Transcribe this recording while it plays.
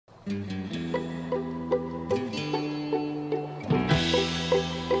Thank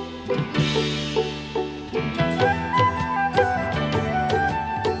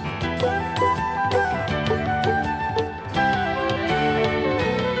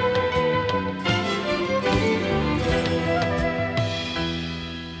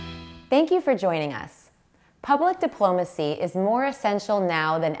you for joining us. Public diplomacy is more essential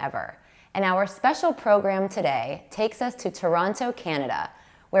now than ever, and our special program today takes us to Toronto, Canada,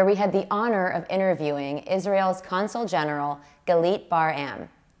 where we had the honor of interviewing Israel's Consul General Galit Baram.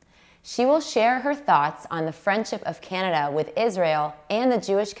 She will share her thoughts on the friendship of Canada with Israel and the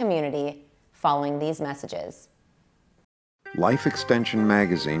Jewish community following these messages. Life Extension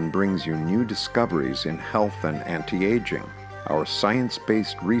magazine brings you new discoveries in health and anti-aging. Our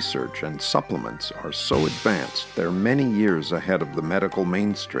science-based research and supplements are so advanced they're many years ahead of the medical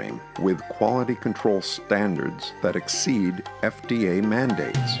mainstream, with quality control standards that exceed FDA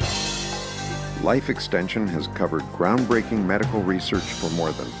mandates. Life Extension has covered groundbreaking medical research for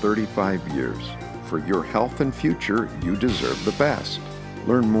more than 35 years. For your health and future, you deserve the best.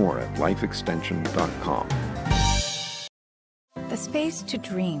 Learn more at lifeextension.com. The space to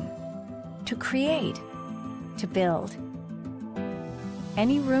dream, to create, to build.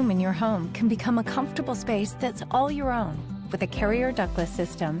 Any room in your home can become a comfortable space that's all your own with a Carrier ductless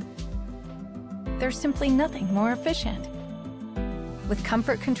system. There's simply nothing more efficient. With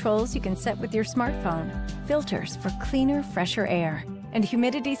comfort controls you can set with your smartphone, filters for cleaner, fresher air, and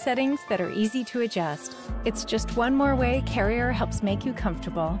humidity settings that are easy to adjust. It's just one more way Carrier helps make you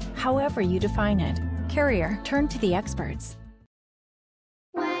comfortable, however you define it. Carrier, turn to the experts.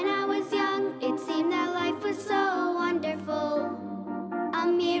 When I was young, it seemed that life was so wonderful. A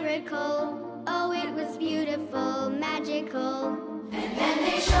miracle, oh it was beautiful, magical. And then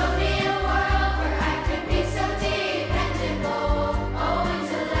they showed me a world where I could be so dependable, oh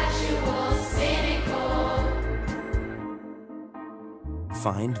intellectual, cynical.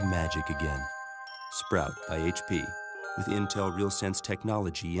 Find magic again. Sprout by HP. With Intel RealSense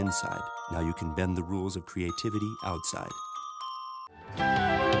technology inside, now you can bend the rules of creativity outside.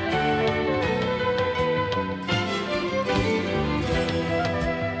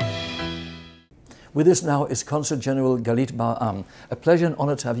 With us now is Consul General Galit Baram. A pleasure and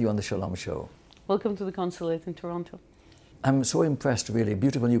honor to have you on the Shalom Show. Welcome to the Consulate in Toronto. I'm so impressed, really.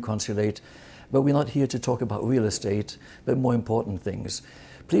 Beautiful new consulate. But we're not here to talk about real estate, but more important things.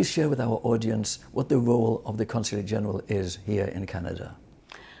 Please share with our audience what the role of the Consulate General is here in Canada.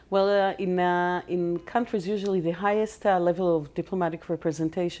 Well, in countries, usually the highest level of diplomatic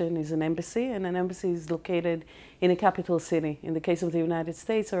representation is an embassy, and an embassy is located in a capital city. In the case of the United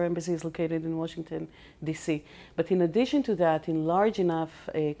States, our embassy is located in Washington, D.C. But in addition to that, in large enough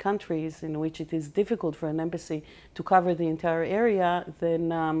countries in which it is difficult for an embassy to cover the entire area, then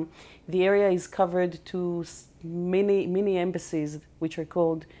the area is covered to mini embassies, which are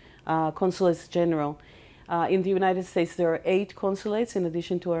called consulates general. In the United States, there are 8 consulates in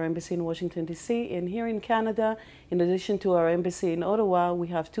addition to our embassy in Washington, D.C. And here in Canada, in addition to our embassy in Ottawa, we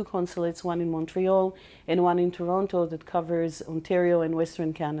have 2 consulates, one in Montreal and one in Toronto that covers Ontario and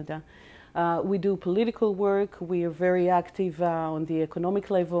Western Canada. We do political work. We are very active on the economic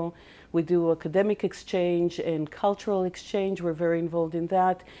level. We do academic exchange and cultural exchange. We're very involved in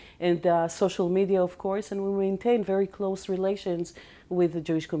that. And social media, of course. And we maintain very close relations with the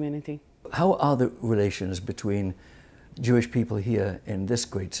Jewish community. How are the relations between Jewish people here in this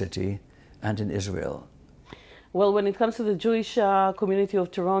great city and in Israel? Well, when it comes to the Jewish community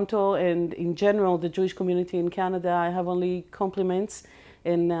of Toronto and in general the Jewish community in Canada, I have only compliments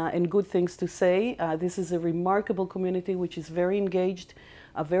and good things to say. This is a remarkable community which is very engaged,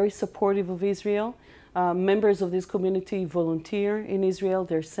 very supportive of Israel. Members of this community volunteer in Israel.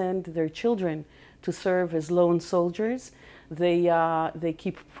 They send their children to serve as lone soldiers. They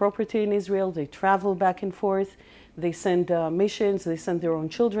keep property in Israel. They travel back and forth. They send missions. They send their own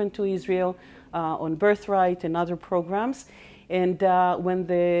children to Israel on birthright and other programs. And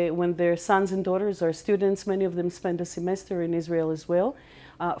when their sons and daughters are students, many of them spend a semester in Israel as well.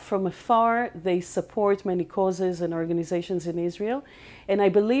 From afar, they support many causes and organizations in Israel. And I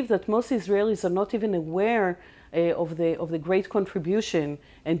believe that most Israelis are not even aware of the great contribution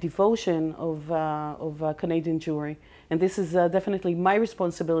and devotion of Canadian Jewry. And this is definitely my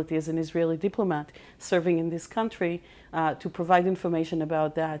responsibility as an Israeli diplomat serving in this country to provide information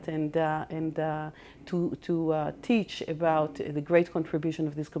about that and to teach about the great contribution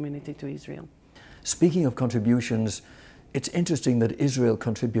of this community to Israel. Speaking of contributions, it's interesting that Israel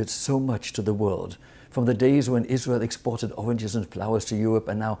contributes so much to the world. From the days when Israel exported oranges and flowers to Europe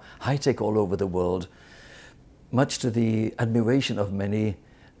and now high-tech all over the world, much to the admiration of many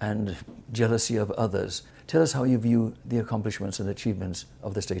and jealousy of others. Tell us how you view the accomplishments and achievements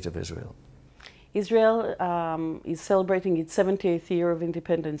of the State of Israel. Israel is celebrating its 70th year of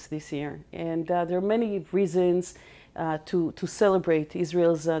independence this year, and there are many reasons to celebrate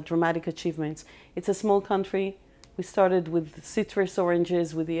Israel's dramatic achievements. It's a small country. We started with citrus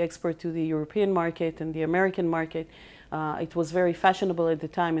oranges, with the export to the European market and the American market. It was very fashionable at the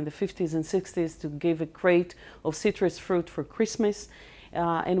time in the 50s and 60s to give a crate of citrus fruit for Christmas.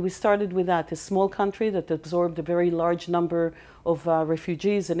 And we started with that, a small country that absorbed a very large number of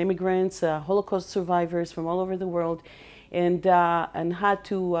refugees and immigrants, Holocaust survivors from all over the world, and had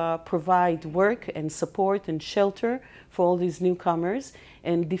to provide work and support and shelter for all these newcomers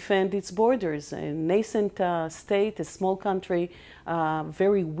and defend its borders. A nascent state, a small country,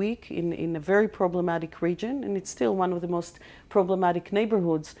 very weak in a very problematic region, and it's still one of the most problematic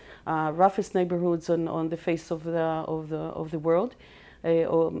neighborhoods, roughest neighborhoods on the face of the world.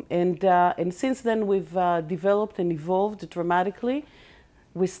 And since then we've developed and evolved dramatically.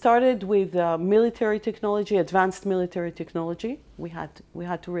 We started with military technology, advanced military technology. We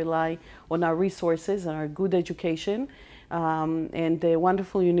had to rely on our resources and our good education and the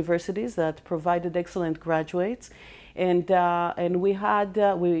wonderful universities that provided excellent graduates. And we had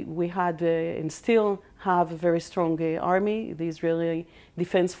and still have a very strong army, the Israeli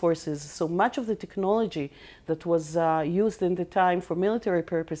Defense Forces. So much of the technology that was used in the time for military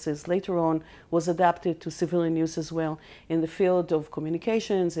purposes later on was adapted to civilian use as well in the field of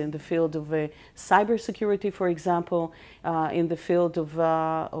communications, in the field of cybersecurity, for example, in the field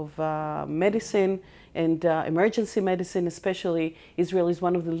of medicine and emergency medicine especially. Israel is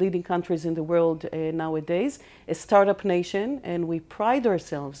one of the leading countries in the world nowadays, a startup nation, and we pride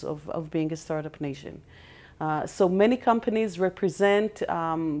ourselves of being a startup nation. So many companies represent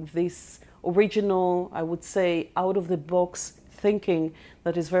this original, I would say, out-of-the-box thinking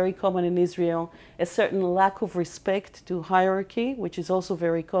that is very common in Israel, a certain lack of respect to hierarchy, which is also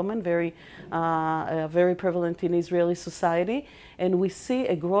very common, very prevalent in Israeli society. And we see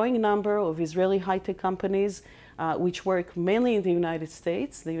a growing number of Israeli high-tech companies which work mainly in the United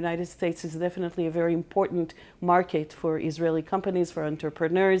States. The United States is definitely a very important market for Israeli companies, for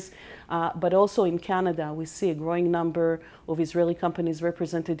entrepreneurs, but also in Canada. We see a growing number of Israeli companies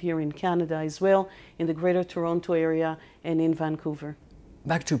represented here in Canada as well, in the Greater Toronto area and in Vancouver.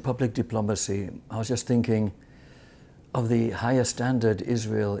 Back to public diplomacy, I was just thinking of the higher standard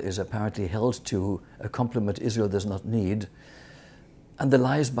Israel is apparently held to, a compliment Israel does not need, and the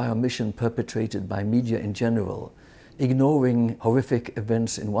lies by omission perpetrated by media in general, ignoring horrific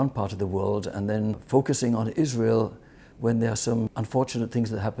events in one part of the world and then focusing on Israel when there are some unfortunate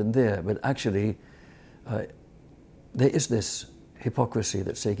things that happen there. But actually, there is this hypocrisy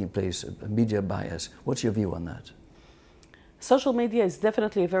that's taking place, a media bias. What's your view on that? Social media is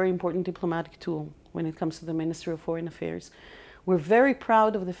definitely a very important diplomatic tool when it comes to the Ministry of Foreign Affairs. We're very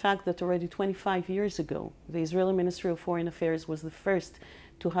proud of the fact that already 25 years ago, the Israeli Ministry of Foreign Affairs was the first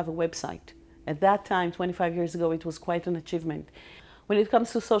to have a website. At that time, 25 years ago, it was quite an achievement. When it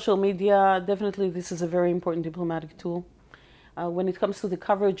comes to social media, definitely this is a very important diplomatic tool. When it comes to the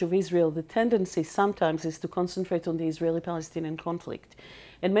coverage of Israel, the tendency sometimes is to concentrate on the Israeli-Palestinian conflict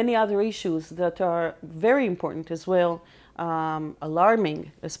and many other issues that are very important as well,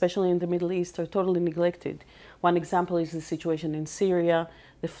 alarming, especially in the Middle East, are totally neglected. One example is the situation in Syria,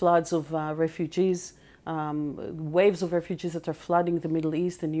 the floods of refugees, waves of refugees that are flooding the Middle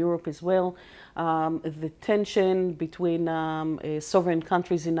East and Europe as well, the tension between sovereign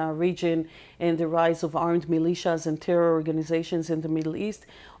countries in our region and the rise of armed militias and terror organizations in the Middle East.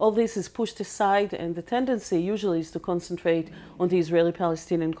 All this is pushed aside, and the tendency usually is to concentrate on the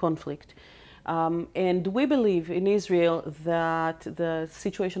Israeli-Palestinian conflict. And we believe in Israel that the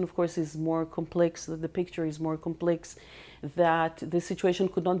situation, of course, is more complex, that the picture is more complex, that the situation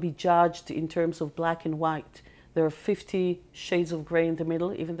could not be judged in terms of black and white. There are 50 shades of gray in the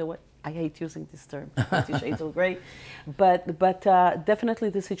middle, even though I hate using this term, 50 shades of gray. But definitely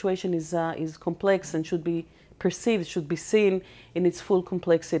the situation is complex and should be perceived, should be seen in its full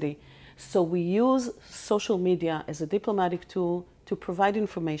complexity. So we use social media as a diplomatic tool to provide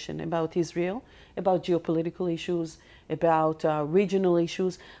information about Israel, about geopolitical issues, about regional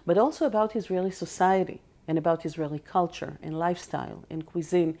issues, but also about Israeli society and about Israeli culture and lifestyle and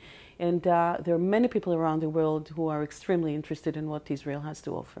cuisine. And there are many people around the world who are extremely interested in what Israel has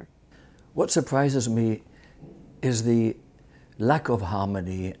to offer. What surprises me is the lack of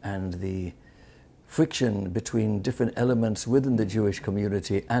harmony and the friction between different elements within the Jewish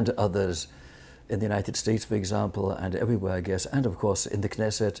community and others in the United States, for example, and everywhere, I guess, and of course in the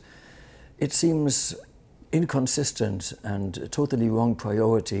Knesset. It seems inconsistent and totally wrong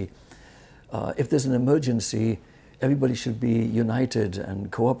priority. If there's an emergency, everybody should be united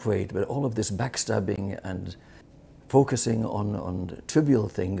and cooperate, but all of this backstabbing and focusing on trivial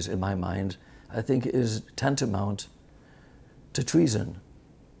things, in my mind, I think is tantamount to treason.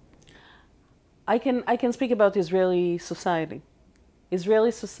 I can speak about Israeli society.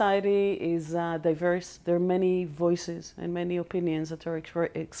 Israeli society is diverse. There are many voices and many opinions that are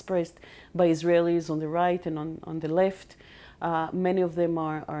expressed by Israelis on the right and on the left. Many of them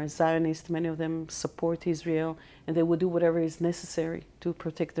are Zionist, many of them support Israel, and they would do whatever is necessary to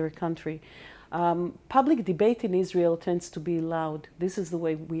protect their country. Public debate in Israel tends to be loud. This is the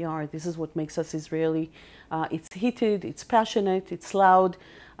way we are. This is what makes us Israeli. It's heated, it's passionate, it's loud.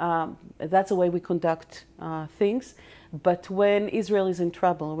 That's the way we conduct things. But when Israel is in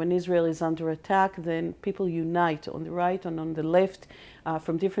trouble, when Israel is under attack, then people unite on the right and on the left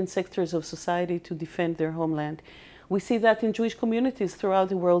from different sectors of society to defend their homeland. We see that in Jewish communities throughout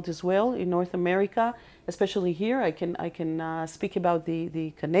the world as well, in North America, especially here. I can speak about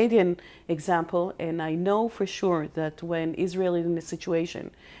the Canadian example, and I know for sure that when Israel is in a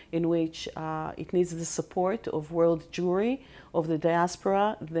situation in which it needs the support of world Jewry, of the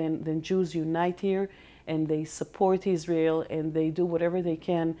diaspora, then Jews unite here and they support Israel and they do whatever they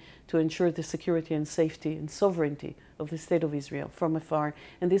can to ensure the security and safety and sovereignty of the state of Israel from afar.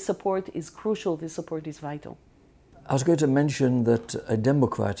 And this support is crucial, this support is vital. I was going to mention that a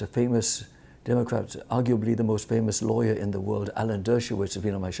Democrat, a famous Democrat, arguably the most famous lawyer in the world, Alan Dershowitz, has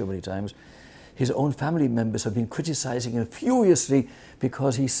been on my show many times. His own family members have been criticizing him furiously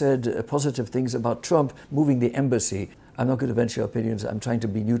because he said positive things about Trump moving the embassy. I'm not going to venture opinions. I'm trying to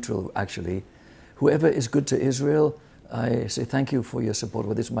be neutral, actually. Whoever is good to Israel, I say thank you for your support,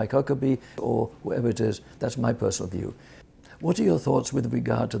 whether it's Mike Huckabee or whoever it is. That's my personal view. What are your thoughts with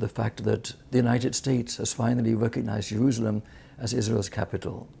regard to the fact that the United States has finally recognized Jerusalem as Israel's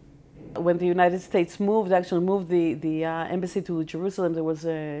capital? When the United States actually moved the embassy to Jerusalem, there was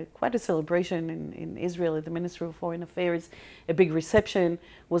quite a celebration in Israel at the Ministry of Foreign Affairs. A big reception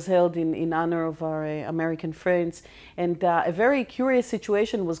was held in honor of our American friends. And a very curious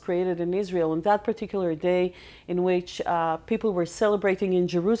situation was created in Israel on that particular day in which people were celebrating in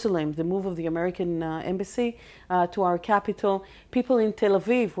Jerusalem the move of the American embassy to our capital. People in Tel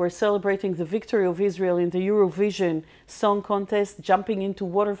Aviv were celebrating the victory of Israel in the Eurovision Song Contest, jumping into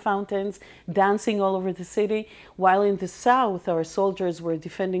water fountains, dancing all over the city, while in the south our soldiers were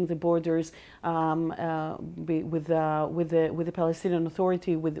defending the borders with the Palestinian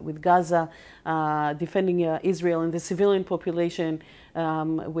Authority, with Gaza, defending Israel and the civilian population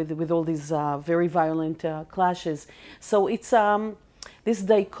with all these very violent clashes. So it's this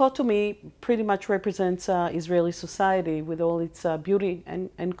dichotomy pretty much represents Israeli society with all its beauty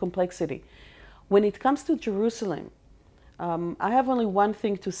and complexity. When it comes to Jerusalem, I have only one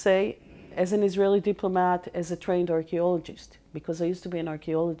thing to say as an Israeli diplomat, as a trained archaeologist, because I used to be an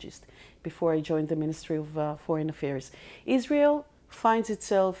archaeologist before I joined the Ministry of Foreign Affairs. Israel finds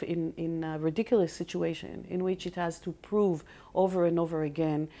itself in a ridiculous situation in which it has to prove over and over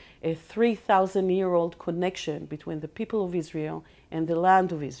again a 3,000-year-old connection between the people of Israel and the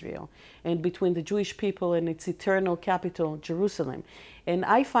land of Israel, and between the Jewish people and its eternal capital, Jerusalem. And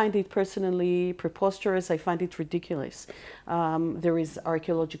I find it personally preposterous. I find it ridiculous. There is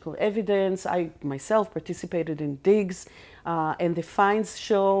archaeological evidence. I myself participated in digs, and the finds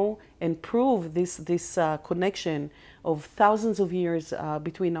show and prove this connection of thousands of years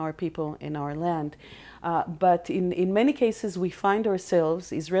between our people and our land. But in many cases, we find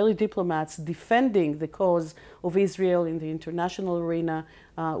ourselves, Israeli diplomats, defending the cause of Israel in the international arena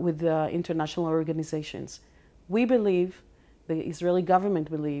with international organizations. We believe, the Israeli government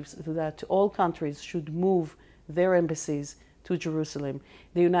believes, that all countries should move their embassies to Jerusalem.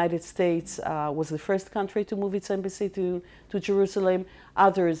 The United States was the first country to move its embassy to Jerusalem.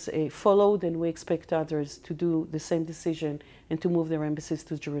 Others followed, and we expect others to do the same decision and to move their embassies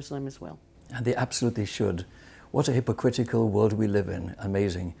to Jerusalem as well. And they absolutely should. What a hypocritical world we live in.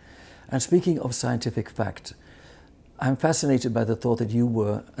 Amazing. And speaking of scientific fact, I'm fascinated by the thought that you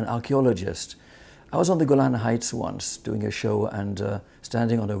were an archaeologist. I was on the Golan Heights once doing a show and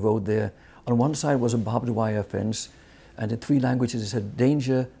standing on a road there. On one side was a barbed wire fence, and in 3 languages it said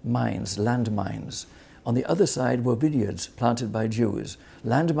danger mines, landmines. On the other side were vineyards planted by Jews,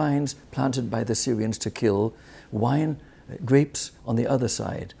 landmines planted by the Syrians to kill, grapes on the other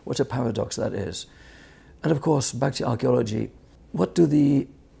side. What a paradox that is. And of course, back to archaeology, what do the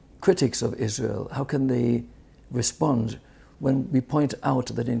critics of Israel, how can they respond when we point out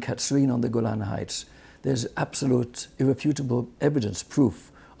that in Katsrin on the Golan Heights, there's absolute, irrefutable evidence,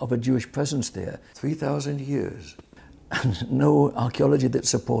 proof of a Jewish presence there. 3,000 years. And no archaeology that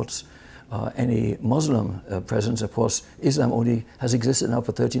supports any Muslim presence. Of course, Islam only has existed now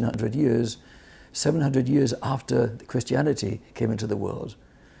for 1,300 years, 700 years after Christianity came into the world.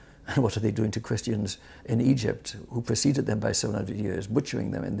 And what are they doing to Christians in Egypt, who preceded them by 700 years,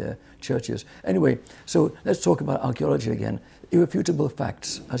 butchering them in their churches? Anyway, so let's talk about archaeology again. Irrefutable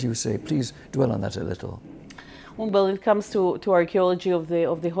facts, as you say. Please dwell on that a little. Well, when it comes to archaeology of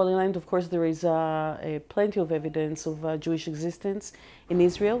the Holy Land, of course, there is plenty of evidence of Jewish existence in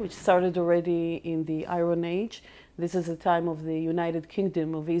Israel, which started already in the Iron Age. This is the time of the United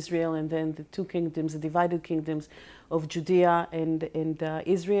Kingdom of Israel, and then the two kingdoms, the divided kingdoms of Judea and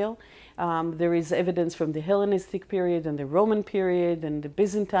Israel. There is evidence from the Hellenistic period and the Roman period and the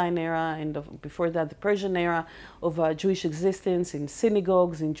Byzantine era, and before that the Persian era of Jewish existence in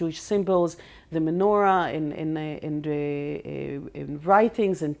synagogues, in Jewish symbols, the menorah, in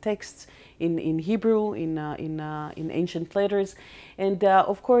writings and texts in Hebrew, in ancient letters. And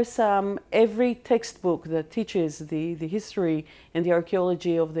of course, every textbook that teaches the history and the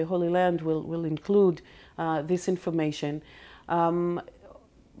archaeology of the Holy Land will include this information.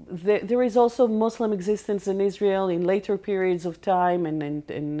 There is also Muslim existence in Israel in later periods of time,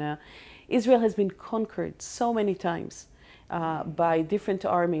 and Israel has been conquered so many times by different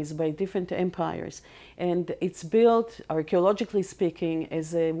armies, by different empires, and it's built, archaeologically speaking,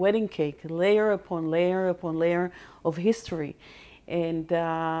 as a wedding cake, layer upon layer upon layer of history. And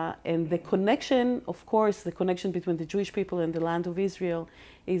the connection, of course, the connection between the Jewish people and the land of Israel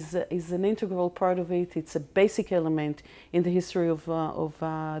is an integral part of it. It's a basic element in the history of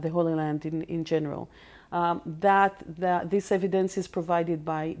the Holy Land in general. This evidence is provided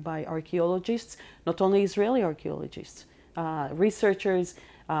by archaeologists, not only Israeli archaeologists, researchers,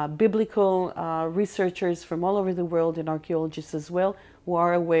 biblical researchers from all over the world, and archaeologists as well, who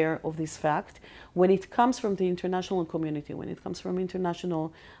are aware of this fact. When it comes from the international community, when it comes from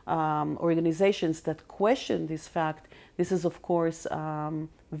international organizations that question this fact, this is of course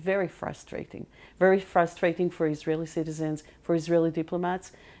very frustrating for Israeli citizens, for Israeli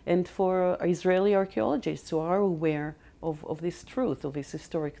diplomats, and for Israeli archaeologists who are aware of this truth, of this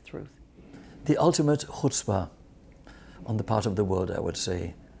historic truth. The ultimate chutzpah on the part of the world, I would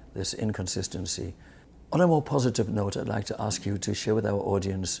say, this inconsistency. On a more positive note, I'd like to ask you to share with our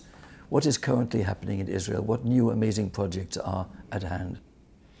audience what is currently happening in Israel, what new amazing projects are at hand.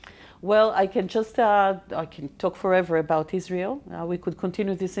 Well, I can talk forever about Israel. We could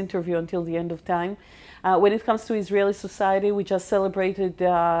continue this interview until the end of time. When it comes to Israeli society, we just celebrated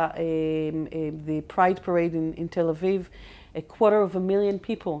the Pride Parade in Tel Aviv. 250,000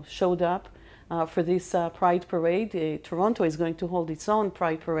 people showed up for this Pride Parade. Toronto is going to hold its own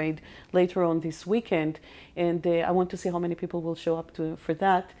Pride Parade later on this weekend, and I want to see how many people will show up for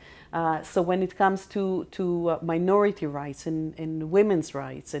that. So when it comes to minority rights and women's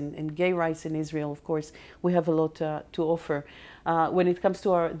rights and gay rights in Israel, of course, we have a lot to offer. When it comes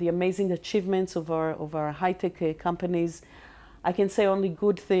to the amazing achievements of our high-tech companies, I can say only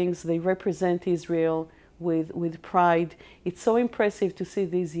good things. They represent Israel with pride. It's so impressive to see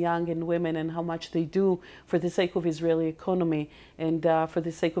these young and women and how much they do for the sake of Israeli economy and for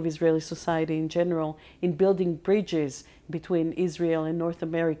the sake of Israeli society in general, in building bridges between Israel and North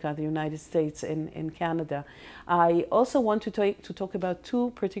America, the United States and Canada. I also want to talk about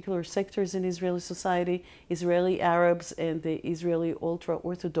two particular sectors in Israeli society, Israeli Arabs and the Israeli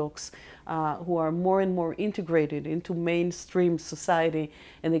ultra-Orthodox, who are more and more integrated into mainstream society,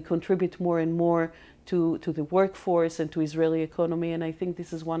 and they contribute more and more to the workforce and to Israeli economy, and I think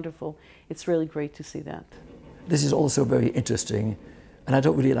this is wonderful. It's really great to see that. This is also very interesting, and I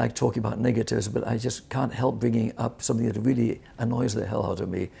don't really like talking about negatives, but I just can't help bringing up something that really annoys the hell out of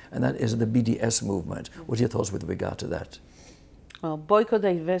me, and that is the BDS movement. What are your thoughts with regard to that? Well, boycott,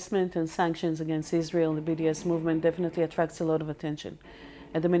 divestment, and sanctions against Israel, the BDS movement definitely attracts a lot of attention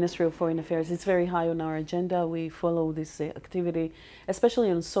at the Ministry of Foreign Affairs. It's very high on our agenda. We follow this activity,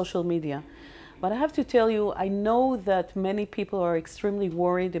 especially on social media. But I have to tell you, I know that many people are extremely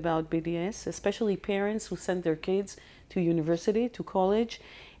worried about BDS, especially parents who send their kids to university, to college,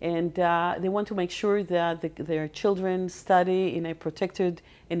 and they want to make sure that their children study in a protected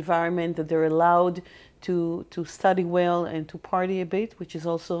environment, that they're allowed to study well and to party a bit, which is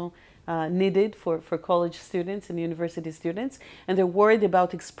also needed for college students and university students. And they're worried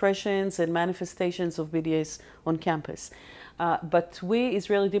about expressions and manifestations of BDS on campus. But we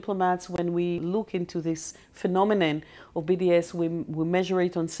Israeli diplomats, when we look into this phenomenon of BDS, we measure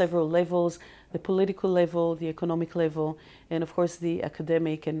it on several levels. the political level, the economic level, and of course the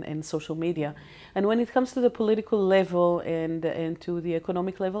academic and social media. And when it comes to the political level and to the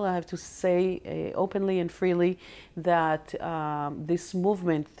economic level, I have to say openly and freely that this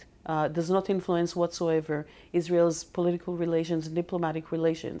movement does not influence whatsoever Israel's political relations and diplomatic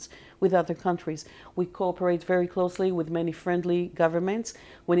relations with other countries. We cooperate very closely with many friendly governments.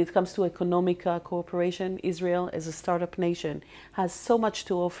 When it comes to economic cooperation, Israel, as a startup nation, has so much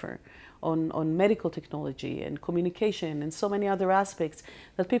to offer on medical technology and communication and so many other aspects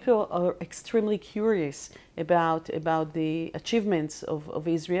that people are extremely curious about the achievements of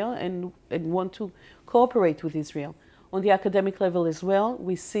Israel and want to cooperate with Israel. On the academic level as well,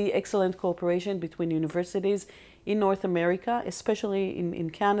 we see excellent cooperation between universities in North America, especially in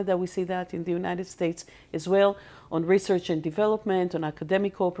Canada. We see that in the United States as well, on research and development, on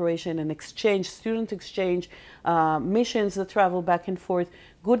academic cooperation and exchange, student exchange, missions that travel back and forth.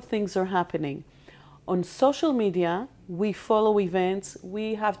 Good things are happening. On social media, we follow events.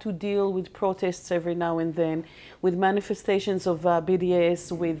 We have to deal with protests every now and then, with manifestations of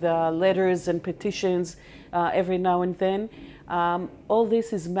BDS, with letters and petitions every now and then. All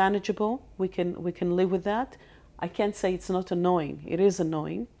this is manageable. We can live with that. I can't say it's not annoying. It is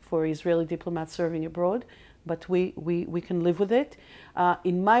annoying for Israeli diplomats serving abroad, but we can live with it.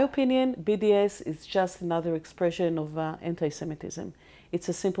 In my opinion, BDS is just another expression of anti-Semitism. It's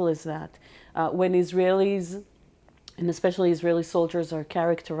as simple as that. When Israelis, and especially Israeli soldiers, are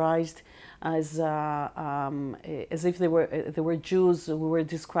characterized as if they were Jews who were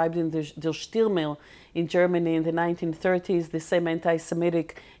described in the Der Stilmill in Germany in the 1930s, the same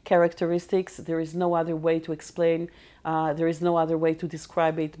anti-Semitic characteristics. There is no other way to explain, there is no other way to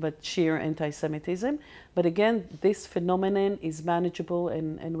describe it but sheer anti-Semitism. But again, this phenomenon is manageable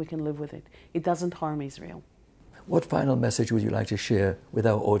and we can live with it. It doesn't harm Israel. What final message would you like to share with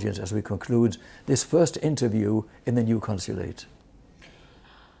our audience as we conclude this first interview in the new consulate?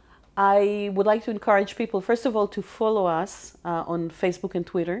 I would like to encourage people, first of all, to follow us on Facebook and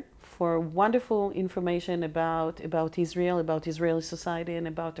Twitter for wonderful information about Israel, about Israeli society, and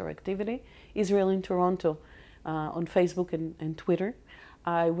about our activity. Israel in Toronto on Facebook and Twitter.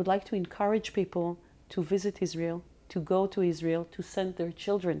 I would like to encourage people to visit Israel, to go to Israel, to send their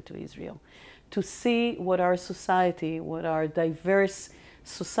children to Israel, to see what our society, what our diverse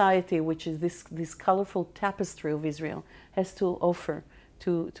society, which is this colorful tapestry of Israel, has to offer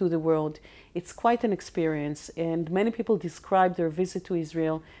to the world. It's quite an experience, and many people describe their visit to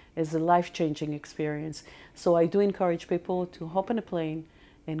Israel as a life-changing experience. So I do encourage people to hop on a plane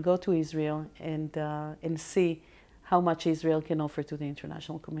and go to Israel and see how much Israel can offer to the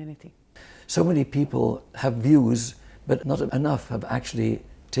international community. So many people have views, but not enough have actually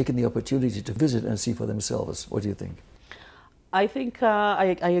taken the opportunity to visit and see for themselves. What do you think? I think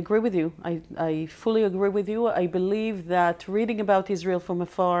I agree with you. I fully agree with you. I believe that reading about Israel from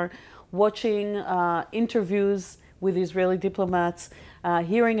afar, watching interviews with Israeli diplomats,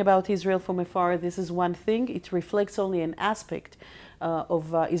 hearing about Israel from afar, this is one thing. It reflects only an aspect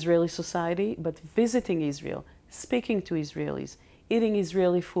of Israeli society, but visiting Israel, speaking to Israelis, eating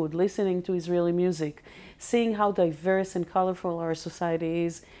Israeli food, listening to Israeli music, seeing how diverse and colorful our society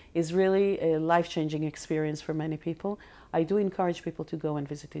is really a life-changing experience for many people. I do encourage people to go and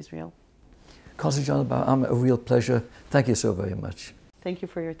visit Israel. Consul General Baram, a real pleasure. Thank you so very much. Thank you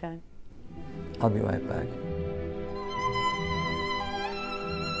for your time. I'll be right back.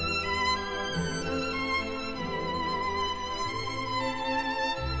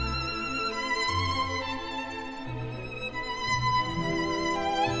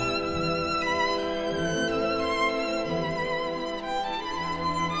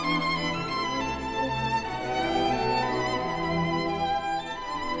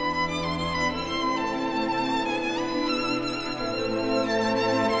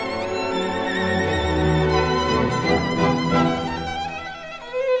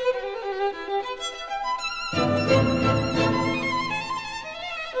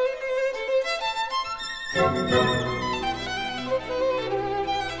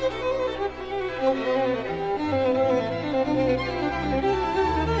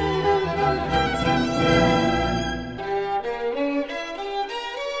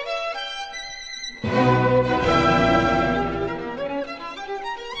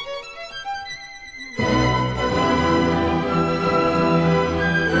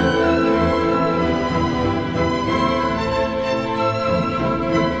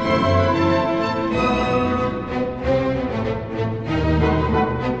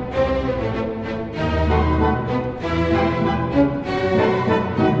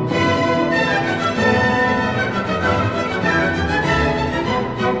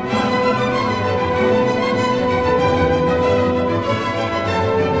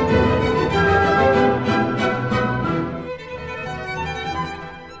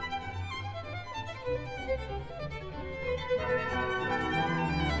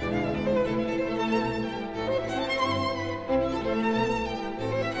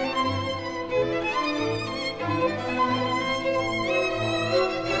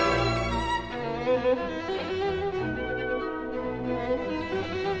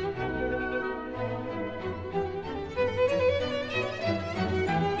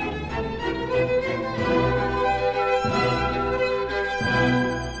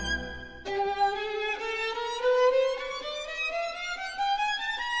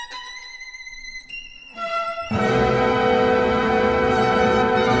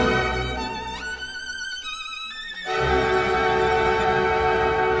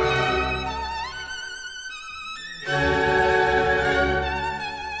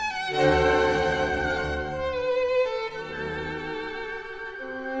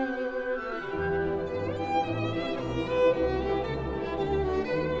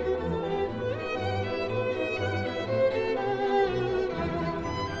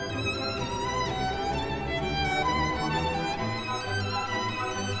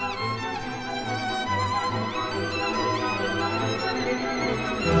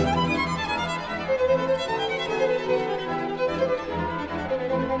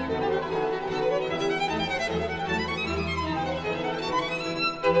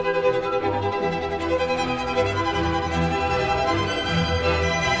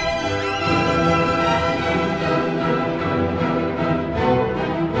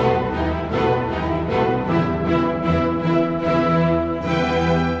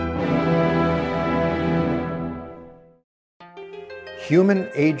 Human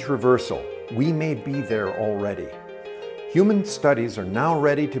age reversal. We may be there already. Human studies are now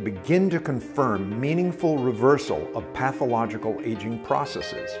ready to begin to confirm meaningful reversal of pathological aging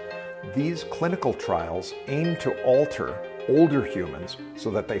processes. These clinical trials aim to alter older humans so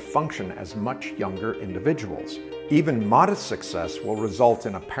that they function as much younger individuals. Even modest success will result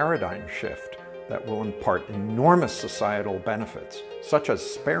in a paradigm shift that will impart enormous societal benefits, such as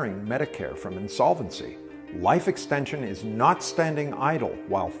sparing Medicare from insolvency. Life extension is not standing idle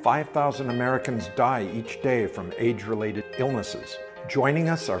while 5,000 Americans die each day from age-related illnesses. Joining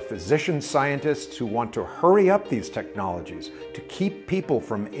us are physician scientists who want to hurry up these technologies to keep people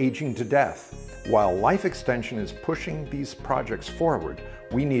from aging to death. While life extension is pushing these projects forward,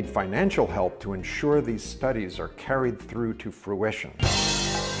 we need financial help to ensure these studies are carried through to fruition.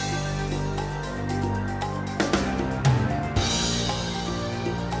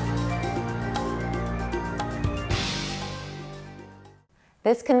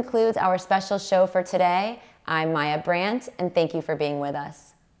 This concludes our special show for today. I'm Maya Brandt, and thank you for being with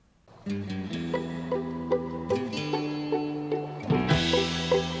us.